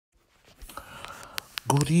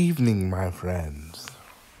Good evening, my friends.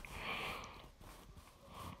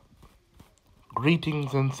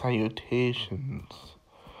 Greetings and salutations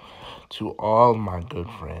to all my good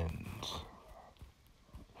friends.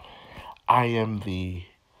 I am the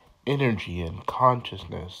energy and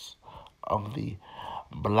consciousness of the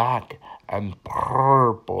black and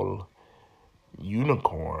purple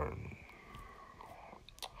unicorn.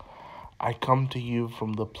 I come to you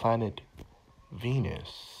from the planet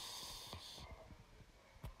Venus.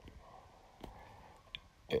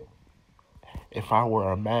 If I were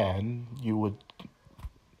a man, you would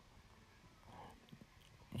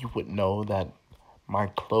know that my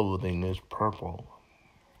clothing is purple.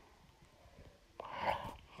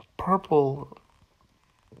 Purple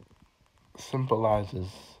symbolizes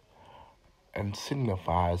and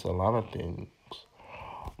signifies a lot of things: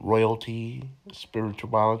 royalty,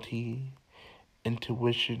 spirituality,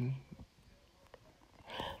 intuition,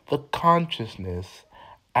 the consciousness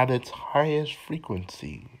at its highest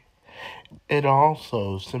frequency. It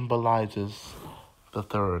also symbolizes the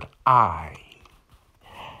third eye.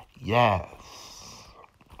 Yes,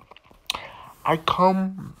 I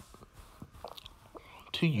come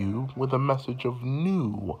to you with a message of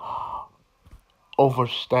new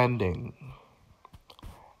overstanding.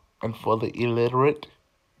 And for the illiterate,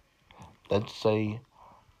 let's say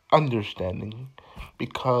understanding,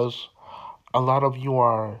 because a lot of you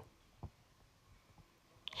are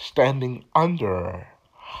standing under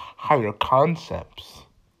higher concepts,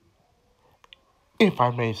 if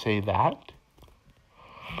I may say that.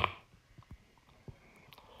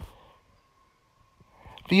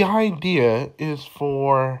 The idea is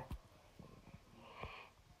for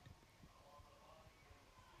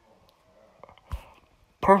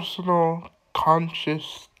personal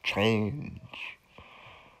conscious change.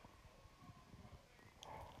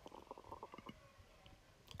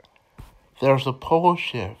 There's a pole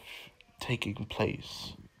shift taking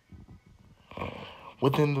place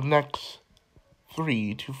within the next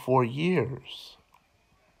 3 to 4 years.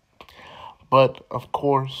 But of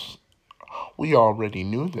course, we already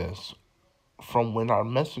knew this from when our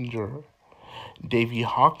messenger, Davy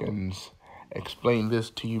Hawkins, explained this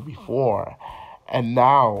to you before. And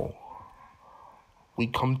now we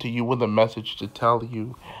come to you with a message to tell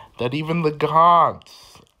you that even the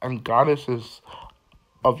gods and goddesses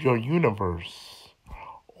of your universe,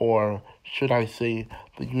 or should I say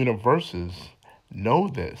the universes, know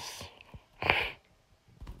this.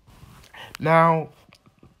 Now,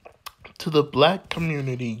 to the black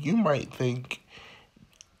community, you might think,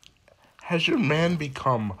 has your man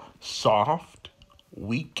become soft,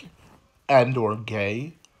 weak, and or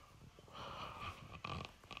gay?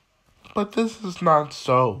 But this is not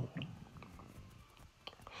so.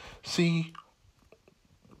 See,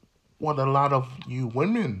 what a lot of you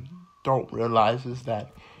women don't realize is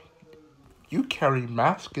that you carry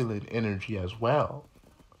masculine energy as well.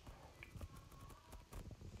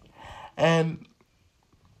 And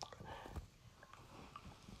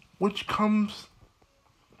which comes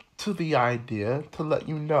to the idea to let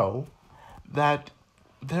you know that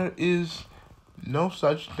there is no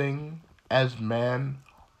such thing as man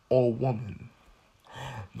or woman.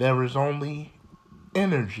 There is only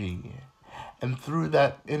energy. And through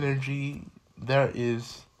that energy, there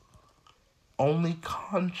is only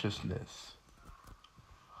consciousness.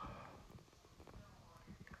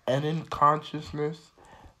 And in consciousness,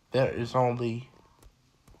 there is only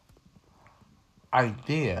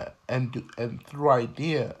idea. And through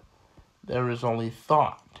idea, there is only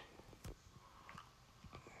thought.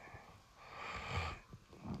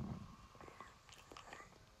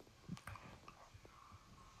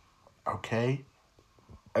 Okay?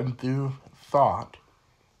 And through thought,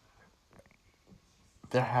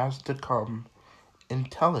 there has to come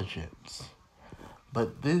intelligence.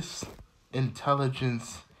 But this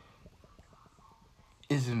intelligence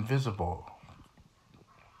is invisible.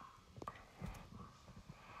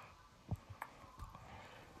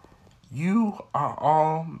 You are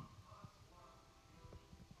all,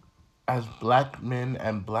 as black men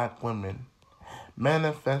and black women,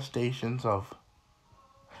 manifestations of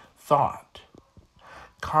thought,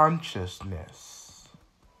 consciousness.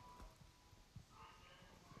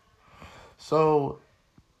 So,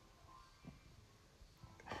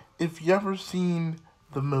 if you ever seen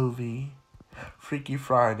the movie Freaky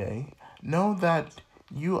Friday, know that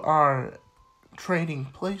you are trading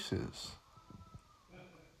places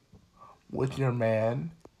with your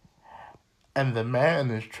man, and the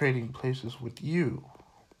man is trading places with you.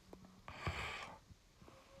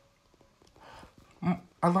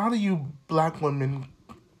 A lot of you black women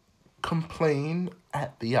complain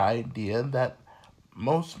at the idea that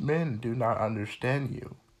most men do not understand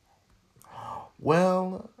you.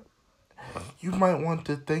 Well, you might want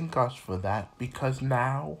to thank us for that because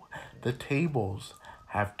now the tables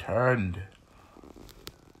have turned.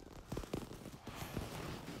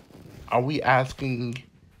 Are we asking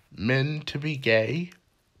men to be gay?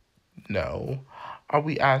 No. Are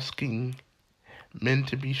we asking men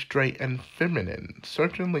to be straight and feminine?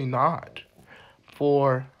 Certainly not.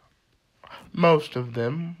 For most of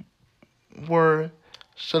them were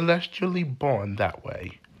celestially born that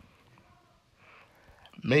way.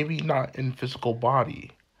 Maybe not in physical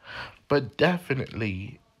body, but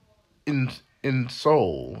definitely in in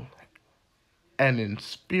soul and in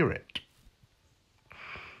spirit.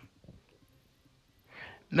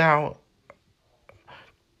 Now,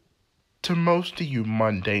 to most of you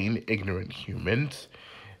mundane, ignorant humans,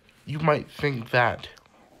 you might think that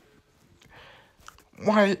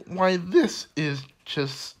why this is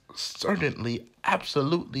just certainly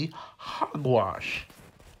absolutely hogwash.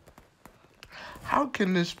 How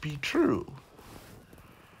can this be true?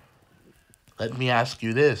 Let me ask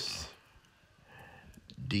you this.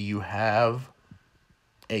 Do you have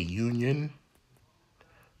a union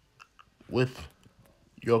with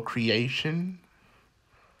your creation?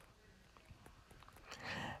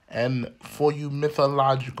 And for you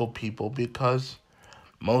mythological people, because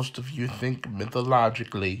most of you think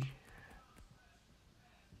mythologically,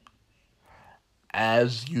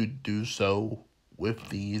 as you do so with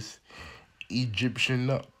these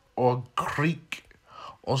Egyptian or Greek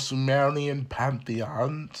or Sumerian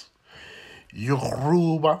pantheons,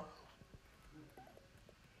 Yoruba,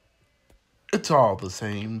 it's all the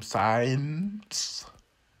same science.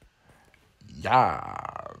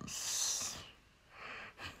 Yes.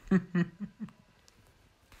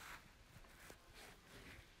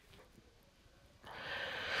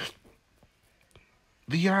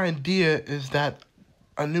 The idea is that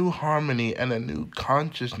a new harmony and a new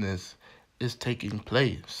consciousness is taking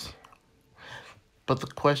place. But the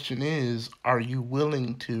question is, are you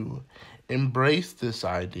willing to embrace this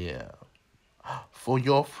idea? For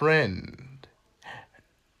your friend,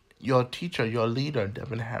 your teacher, your leader,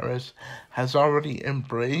 Devin Harris, has already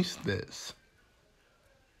embraced this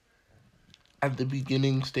at the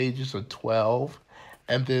beginning stages of 12,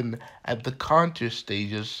 and then at the conscious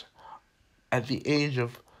stages at the age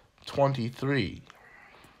of 23.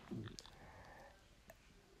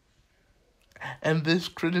 And this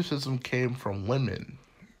criticism came from women.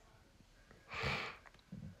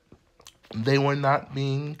 They were not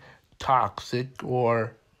being toxic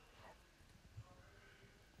or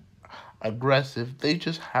aggressive. They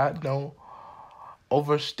just had no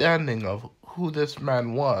understanding of who this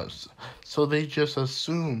man was. So they just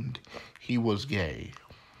assumed he was gay.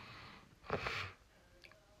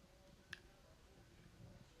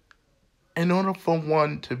 In order for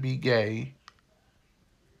one to be gay,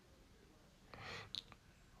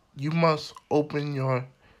 you must open your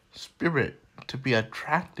spirit to be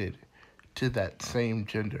attracted to that same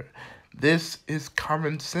gender. This is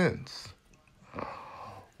common sense.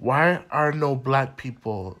 Why are no black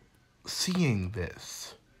people seeing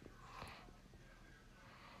this?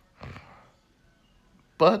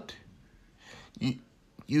 But you,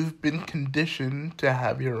 you've been conditioned to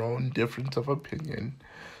have your own difference of opinion.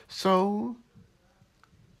 So,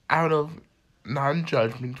 out of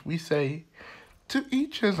non-judgment, we say, to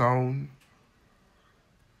each his own.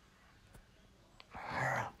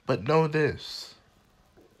 But know this.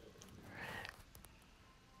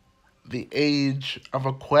 The age of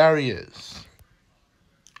Aquarius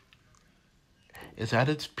is at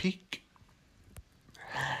its peak.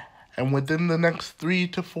 And within the next 3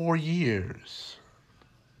 to 4 years,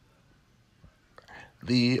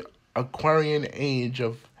 the Aquarian age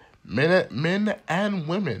of men and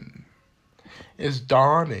women is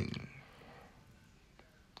dawning.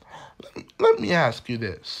 Let me ask you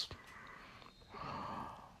this.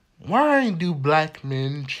 Why do black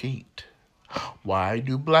men cheat? Why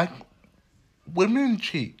do black women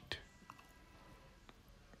cheat?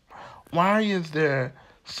 Why is there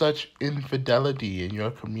such infidelity in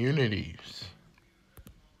your communities?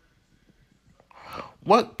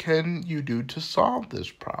 What can you do to solve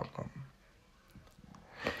this problem?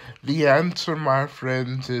 The answer, my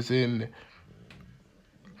friends, is in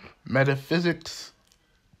metaphysics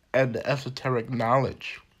and esoteric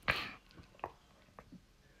knowledge.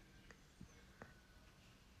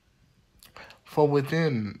 For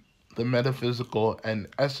within the metaphysical and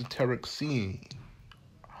esoteric seeing,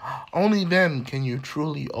 only then can you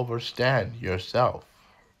truly understand yourself.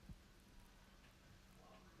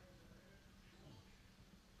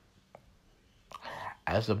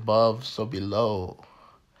 As above, so below.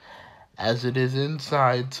 As it is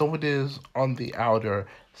inside, so it is on the outer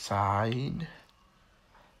side.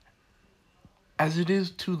 As it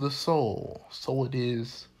is to the soul, so it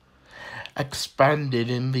is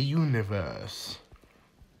expanded in the universe.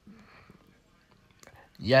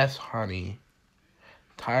 Yes, honey,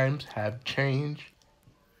 times have changed,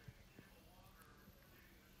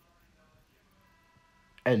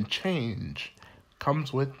 and change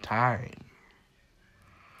comes with time.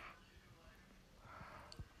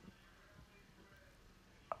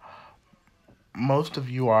 Most of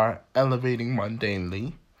you are elevating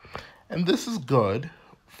mundanely, and this is good,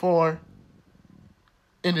 for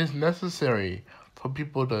it is necessary for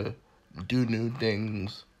people to do new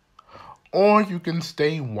things. Or you can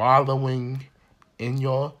stay wallowing in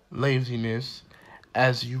your laziness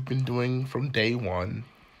as you've been doing from day one.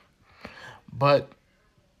 But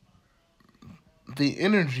the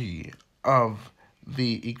energy of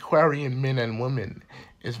the Aquarian men and women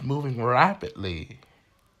is moving rapidly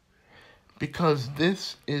because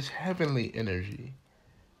this is heavenly energy,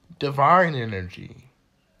 divine energy.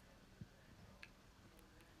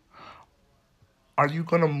 Are you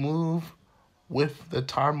going to move with the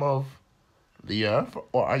time of the earth,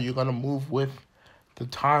 or are you going to move with the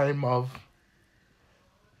time of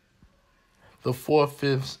the fourth,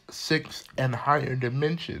 fifth, sixth, and higher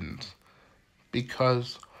dimensions?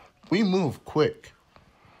 Because we move quick.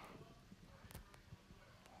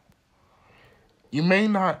 You may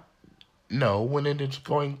not know when it is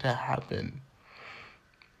going to happen,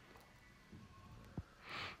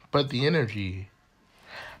 but the energy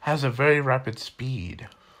has a very rapid speed.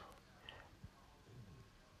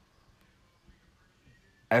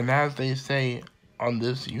 And as they say on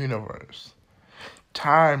this universe,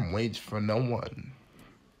 time waits for no one.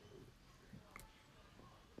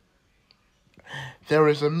 There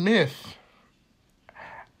is a myth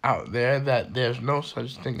out there that there's no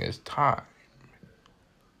such thing as time.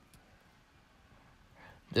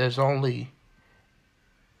 There's only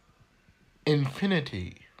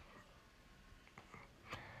infinity.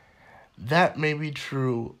 That may be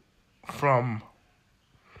true from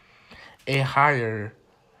a higher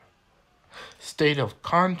state of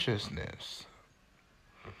consciousness,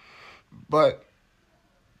 but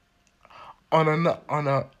on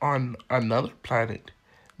another planet,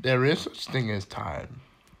 there is such thing as time.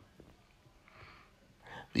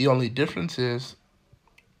 The only difference is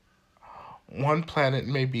one planet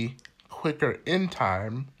may be quicker in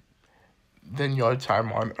time than your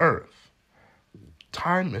time on Earth.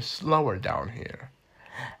 Time is slower down here.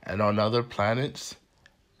 And on other planets,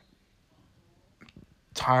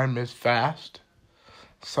 time is fast.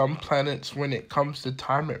 Some planets, when it comes to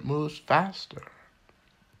time, it moves faster.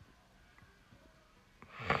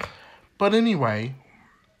 But anyway,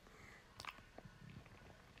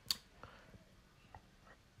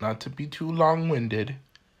 not to be too long-winded,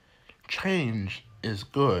 change is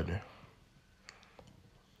good.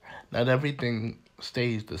 Not everything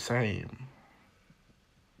stays the same.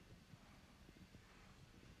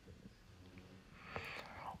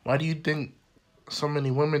 Why do you think so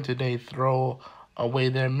many women today throw away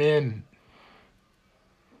their men?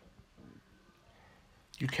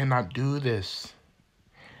 You cannot do this.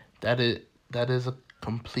 That is a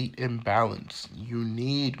complete imbalance. You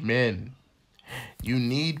need men. You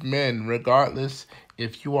need men, regardless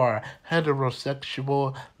if you are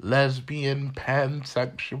heterosexual, lesbian,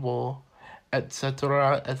 pansexual,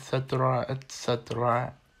 etc., etc.,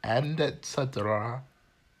 etc., and etc.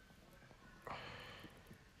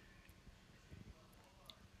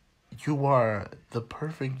 You are the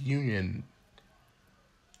perfect union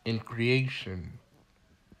in creation.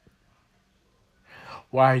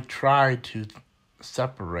 Why try to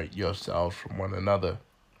separate yourself from one another?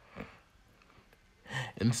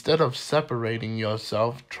 Instead of separating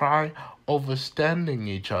yourself, try understanding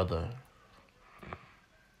each other.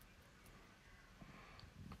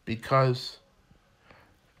 Because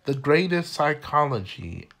the greatest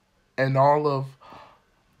psychology and all of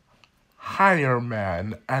higher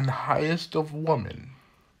man and highest of woman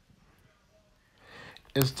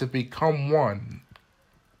is to become one,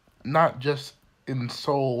 not just in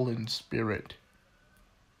soul and spirit,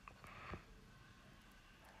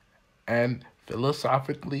 and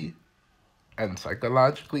philosophically and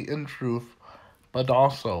psychologically in truth, but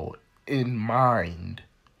also in mind.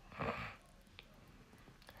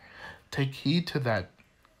 Take heed to that,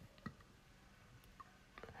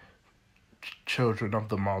 children of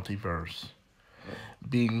the multiverse,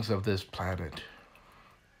 beings of this planet.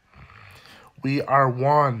 We are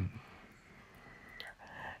one.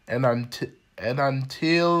 And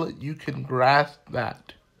until you can grasp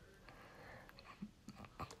that,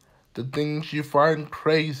 the things you find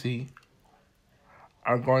crazy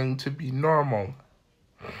are going to be normal.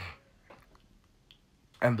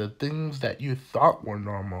 And the things that you thought were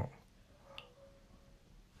normal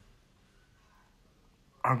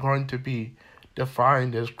are going to be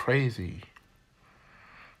defined as crazy.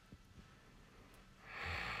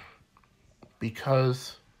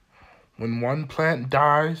 Because when one plant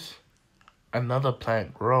dies, another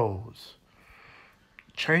plant grows.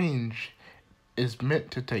 Change is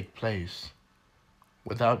meant to take place.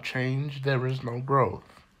 Without change, there is no growth.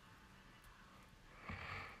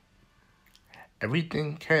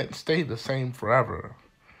 Everything can't stay the same forever.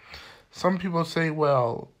 Some people say,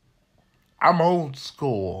 well, I'm old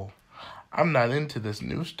school. I'm not into this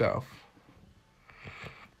new stuff.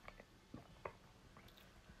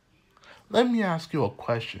 Let me ask you a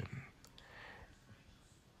question.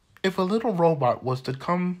 If a little robot was to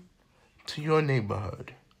come to your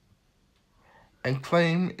neighborhood and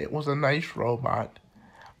claim it was a nice robot,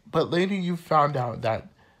 but later you found out that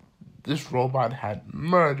this robot had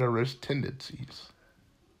murderous tendencies,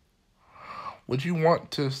 would you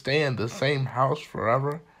want to stay in the same house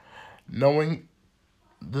forever, knowing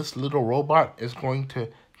this little robot is going to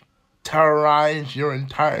terrorize your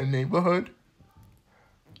entire neighborhood?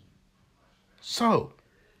 So,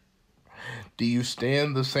 do you stay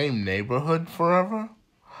in the same neighborhood forever?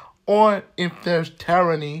 Or if there's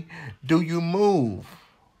tyranny, do you move?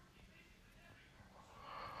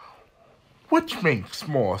 Which makes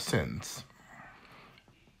more sense?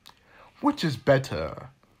 Which is better?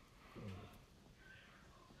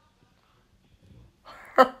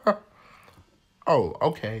 Oh,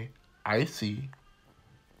 okay. I see.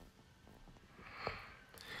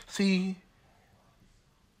 See,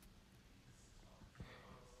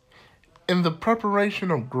 in the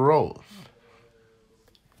preparation of growth,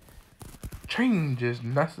 change is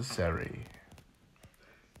necessary.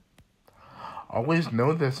 Always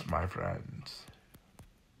know this, my friends.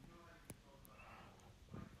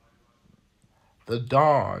 The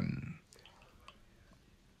dawn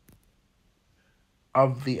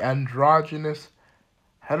of the androgynous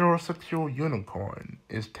heterosexual unicorn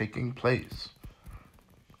is taking place.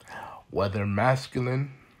 Whether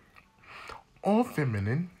masculine or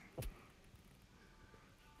feminine,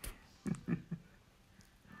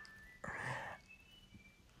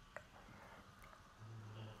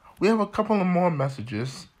 we have a couple of more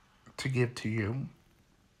messages to give to you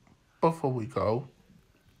before we go.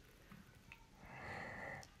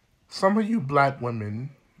 Some of you black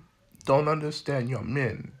women don't understand your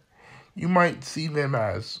men. You might see them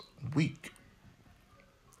as weak,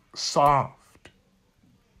 soft.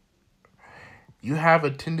 You have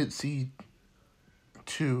a tendency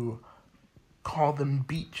to call them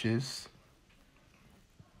beaches.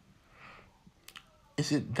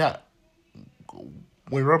 Is it that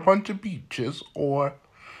we're a bunch of beaches, or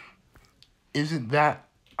is it that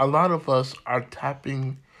a lot of us are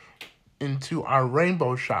tapping into our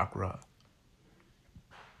rainbow chakra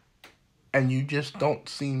and you just don't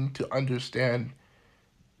seem to understand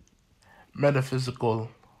metaphysical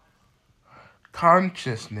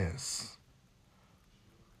consciousness?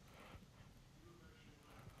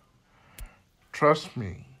 Trust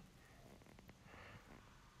me,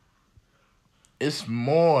 it's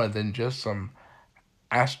more than just some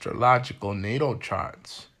astrological natal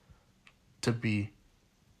charts to be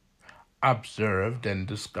observed and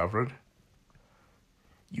discovered.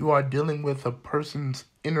 You are dealing with a person's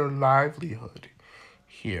inner livelihood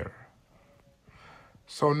here.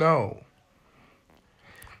 So no,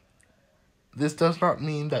 this does not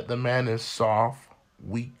mean that the man is soft,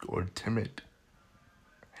 weak, or timid.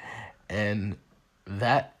 And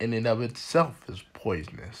that in and of itself is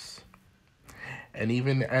poisonous. And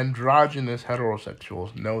even androgynous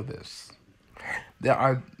heterosexuals know this. There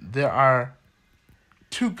are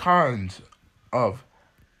two kinds of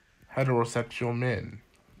heterosexual men.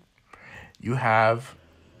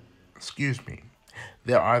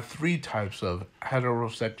 There are three types of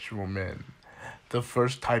heterosexual men. The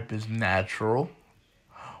first type is natural,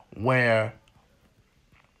 where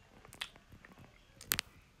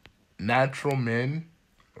natural men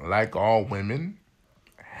like all women.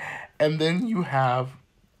 And then you have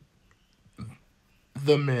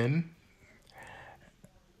the men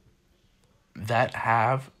that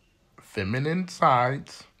have feminine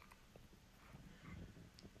sides.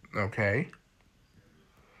 Okay?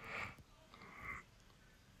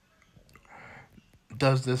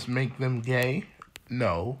 Does this make them gay?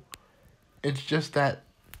 No. It's just that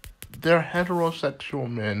they're heterosexual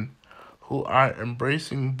men who are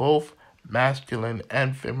embracing both masculine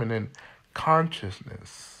and feminine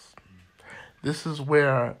consciousness. This is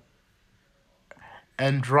where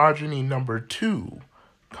androgyny number 2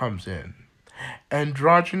 comes in.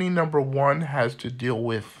 Androgyny number one has to deal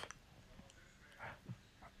with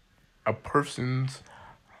a person's,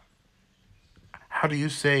 how do you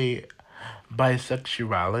say,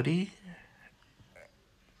 bisexuality?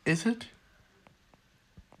 Is it?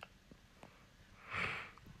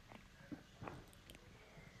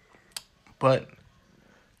 But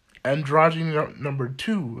androgyny number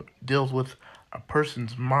two deals with a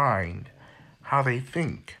person's mind, how they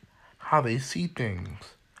think, how they see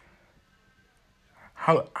things,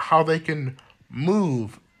 how they can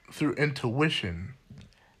move through intuition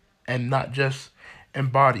and not just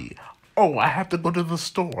embody. Oh, I have to go to the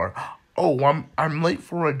store. Oh, I'm late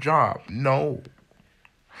for a job. No.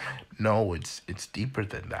 No, it's deeper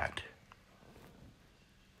than that.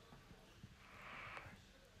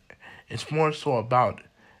 It's more so about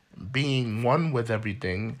being one with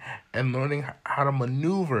everything and learning how to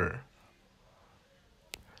maneuver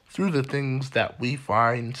through the things that we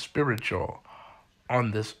find spiritual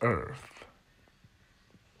on this earth.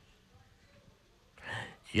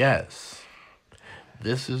 Yes,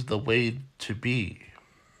 this is the way to be,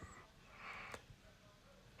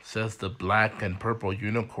 says the black and purple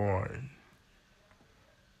unicorn.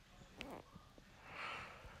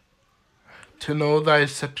 To know thy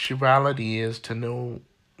sexuality is to know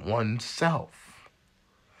oneself.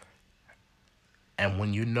 And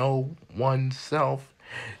when you know oneself,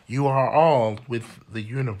 you are all with the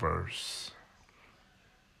universe.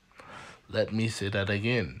 Let me say that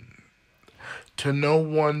again. To know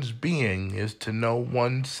one's being is to know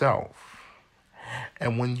oneself.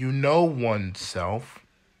 And when you know oneself,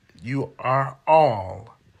 you are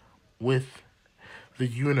all with the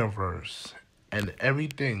universe and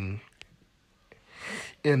everything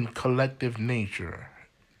in collective nature,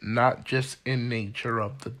 not just in nature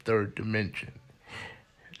of the third dimension.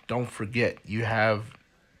 Don't forget, you have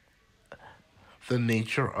the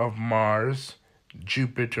nature of Mars,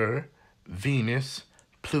 Jupiter, Venus,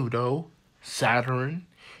 Pluto, Saturn,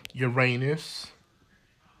 Uranus.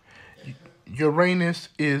 Uranus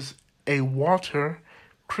is a water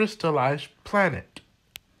crystallized planet.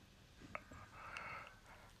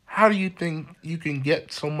 How do you think you can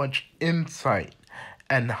get so much insight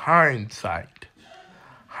and hindsight?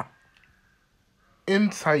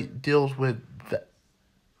 Insight deals with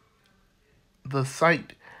the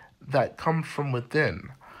sight that comes from within.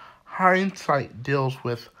 Hindsight deals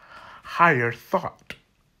with higher thought.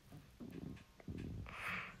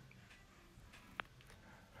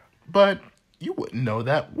 But you wouldn't know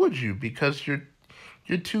that, would you? Because you're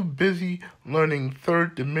too busy learning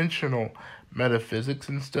third dimensional metaphysics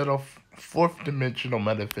instead of fourth dimensional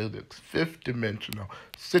metaphysics, fifth dimensional,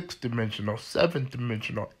 sixth dimensional, seventh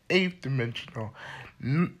dimensional, eighth dimensional,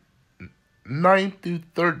 ninth through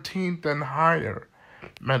 13th and higher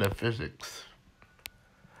metaphysics.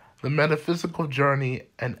 The metaphysical journey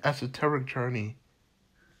and esoteric journey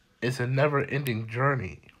is a never-ending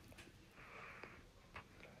journey.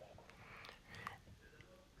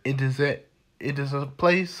 It is a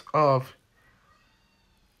place of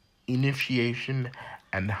initiation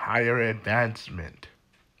and higher advancement.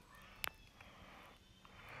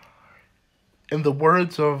 In the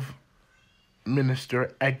words of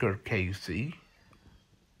Minister Edgar Casey,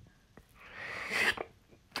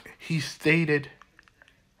 he stated,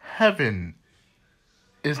 "Heaven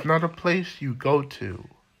is not a place you go to,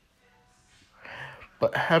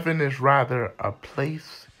 but heaven is rather a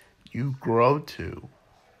place you grow to."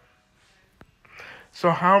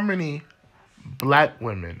 So how many black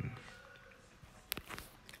women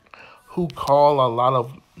who call a lot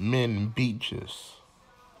of men beaches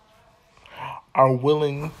are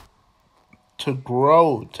willing to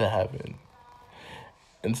grow to heaven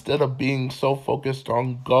instead of being so focused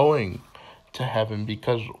on going to heaven?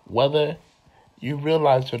 Because whether you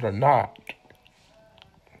realize it or not,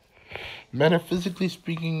 metaphysically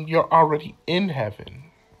speaking, you're already in heaven.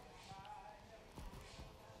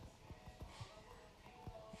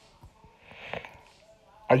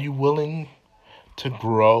 Are you willing to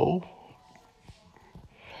grow?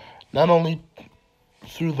 Not only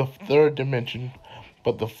through the third dimension,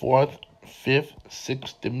 but the fourth, fifth,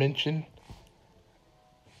 sixth dimension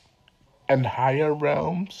and higher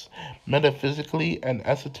realms, metaphysically and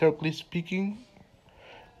esoterically speaking?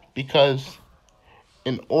 Because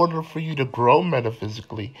in order for you to grow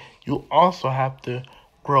metaphysically, you also have to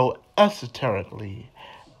grow esoterically.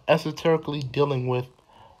 Esoterically dealing with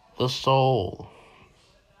the soul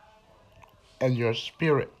and your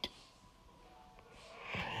spirit.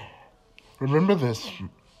 Remember this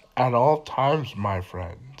at all times, my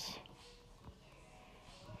friends.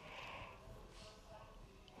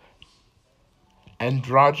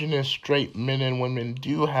 androgynous straight men and women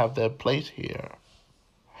do have their place here.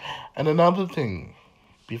 And another thing,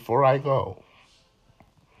 before I go,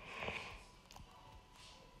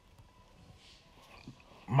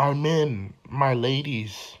 my men, my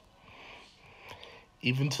ladies,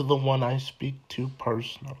 even to the one I speak to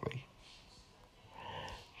personally,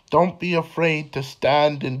 don't be afraid to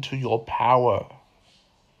stand into your power.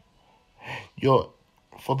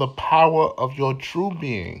 For the power of your true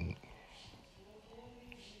being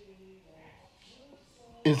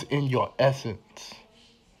is in your essence.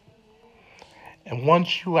 And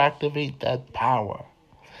once you activate that power,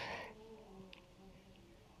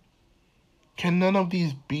 can none of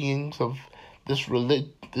these beings of this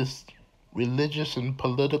religious and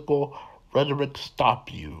political rhetoric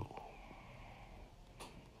stop you?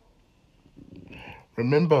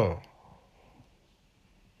 Remember,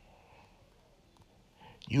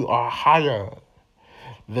 you are higher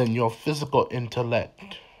than your physical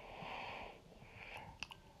intellect.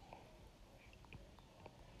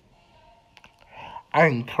 I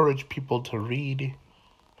encourage people to read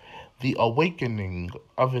The Awakening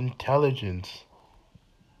of Intelligence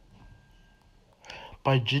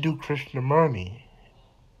by Jiddu Krishnamurti.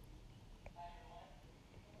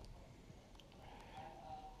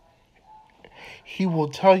 He will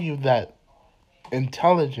tell you that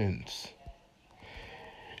intelligence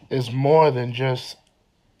is more than just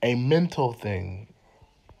a mental thing.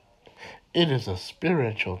 It is a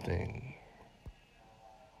spiritual thing.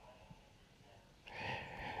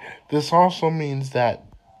 This also means that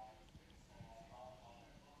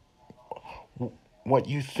what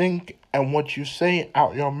you think and what you say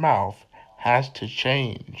out your mouth has to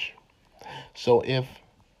change. So if,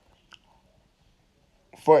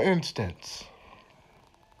 for instance,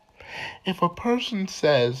 if a person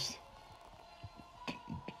says,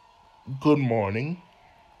 good morning,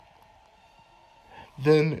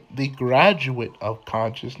 then the graduate of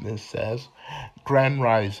consciousness says, grand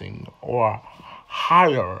rising, or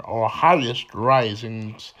higher or highest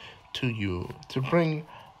risings to you, to bring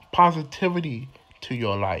positivity to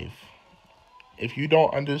your life. If you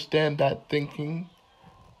don't understand that thinking,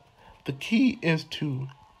 the key is to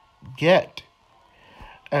get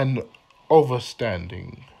an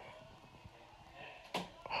overstanding.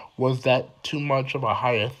 Was that too much of a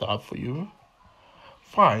higher thought for you?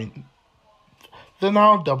 Fine. Then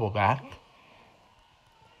I'll double back.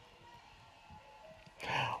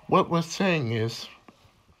 What we're saying is,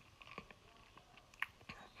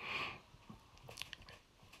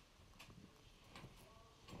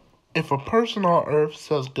 if a person on earth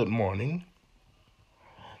says good morning,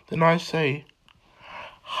 then I say,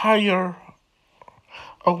 higher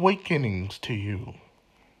awakenings to you.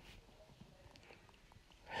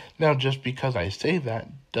 Now, just because I say that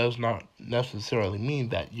does not necessarily mean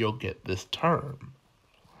that you'll get this term.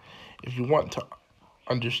 If you want to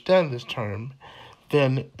understand this term,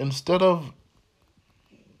 then instead of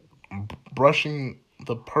brushing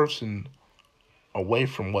the person away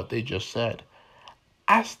from what they just said,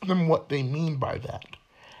 ask them what they mean by that.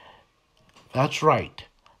 That's right.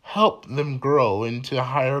 Help them grow into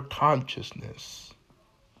higher consciousness.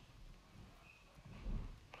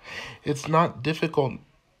 It's not difficult,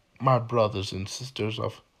 my brothers and sisters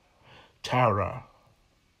of Tara.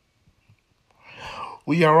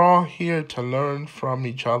 We are all here to learn from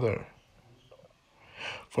each other.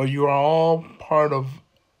 For you are all part of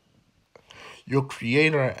your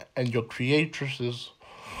creator and your creatress's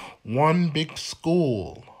one big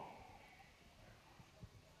school.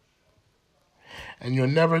 And you're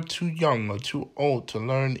never too young or too old to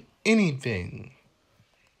learn anything,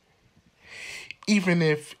 even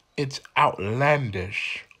if it's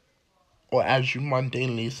outlandish, or as you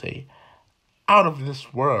mundanely say, out of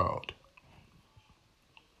this world.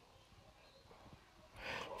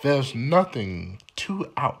 There's nothing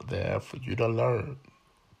too out there for you to learn.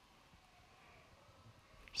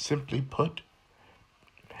 Simply put,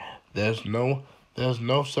 there's no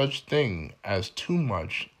such thing as too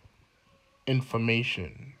much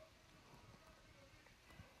information.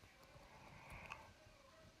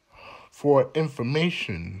 For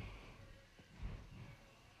information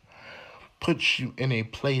puts you in a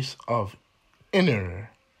place of inner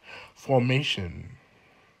formation.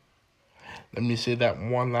 Let me say that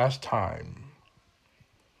one last time.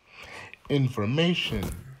 Information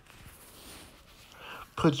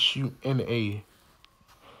puts you in a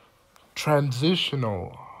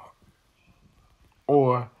transitional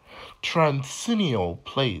or transcendental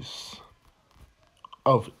place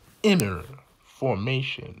of inner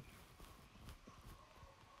formation.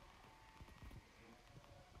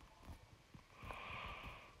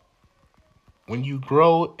 When you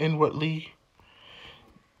grow inwardly,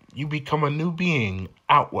 you become a new being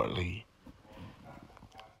outwardly.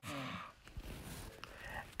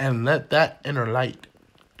 And let that inner light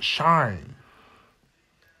shine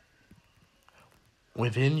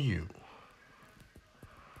within you.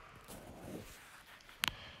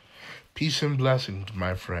 Peace and blessings,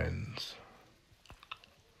 my friends.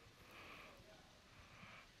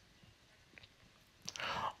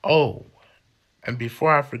 Oh, and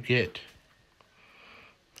before I forget,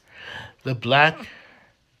 the black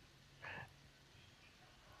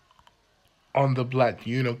on the black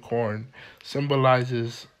unicorn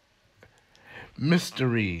symbolizes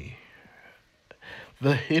mystery,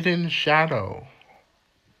 the hidden shadow,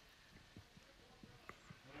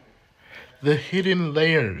 the hidden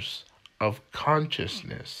layers of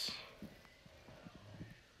consciousness.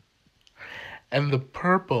 And the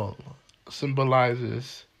purple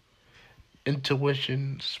symbolizes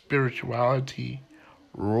intuition, spirituality,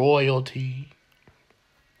 royalty.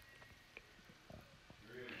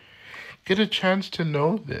 Get a chance to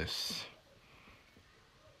know this.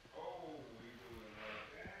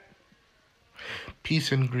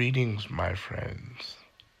 Peace and greetings, my friends.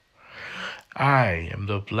 I am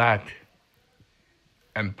the black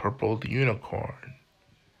and purple unicorn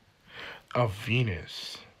of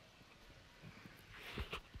Venus.